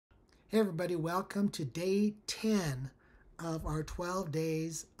Hey everybody, welcome to day 10 of our 12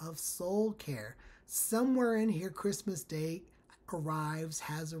 days of soul care. Somewhere in here, Christmas Day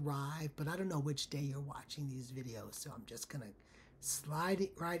has arrived, but I don't know which day you're watching these videos, so I'm just going to slide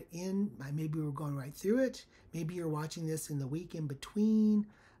it right in. Maybe we're going right through it. Maybe you're watching this in the week in between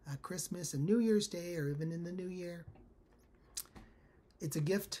Christmas and New Year's Day, or even in the New Year. It's a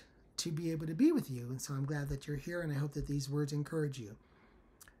gift to be able to be with you, and so I'm glad that you're here, and I hope that these words encourage you.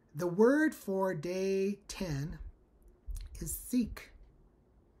 The word for day 10 is seek.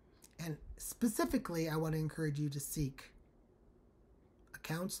 And specifically, I want to encourage you to seek a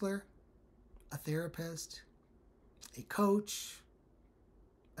counselor, a therapist, a coach,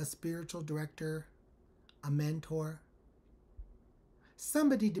 a spiritual director, a mentor,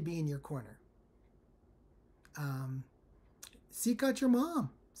 somebody to be in your corner. Seek out your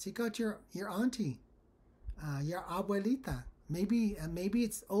mom. Seek out your auntie, your abuelita. Maybe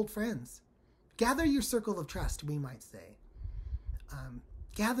it's old friends. Gather your circle of trust, we might say.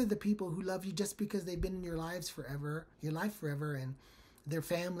 Gather the people who love you just because they've been in your life forever, and their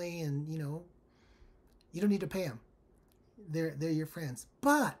family, and you don't need to pay them. They're your friends.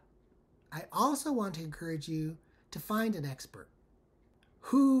 But I also want to encourage you to find an expert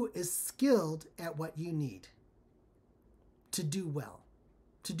who is skilled at what you need to do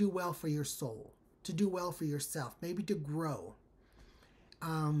well for your soul, to do well for yourself, maybe to grow.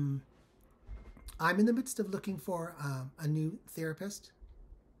 I'm in the midst of looking for a new therapist.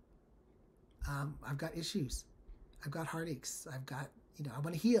 I've got issues. I've got heartaches. I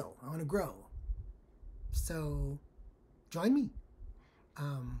want to heal. I want to grow. So join me.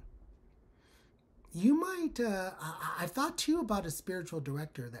 You might, I thought too about a spiritual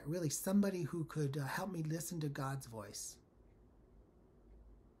director, that really somebody who could help me listen to God's voice.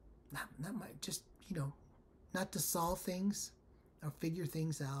 That might just, not to solve things or figure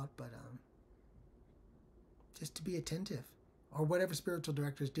things out, but just to be attentive, or whatever spiritual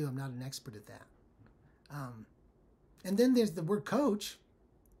directors do. I'm not an expert at that. And then there's the word coach.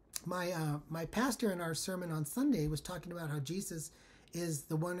 My pastor in our sermon on Sunday was talking about how Jesus is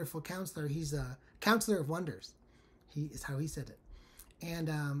the wonderful counselor. He's a counselor of wonders. He is how he said it.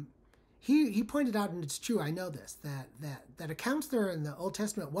 And he pointed out, and it's true, I know this, that a counselor in the Old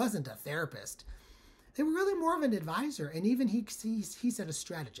Testament wasn't a therapist. They were really more of an advisor, and even he said a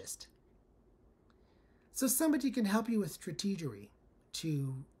strategist. So somebody can help you with strategery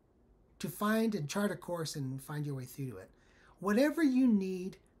to find and chart a course and find your way through to it. Whatever you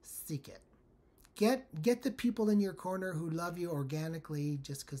need, seek it. Get the people in your corner who love you organically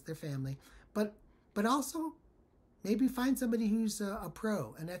just because they're family, but also maybe find somebody who's a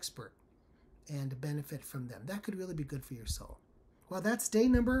pro, an expert, and benefit from them. That could really be good for your soul. Well, that's day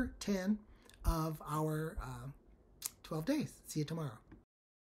number 10 of our 12 days. See you tomorrow.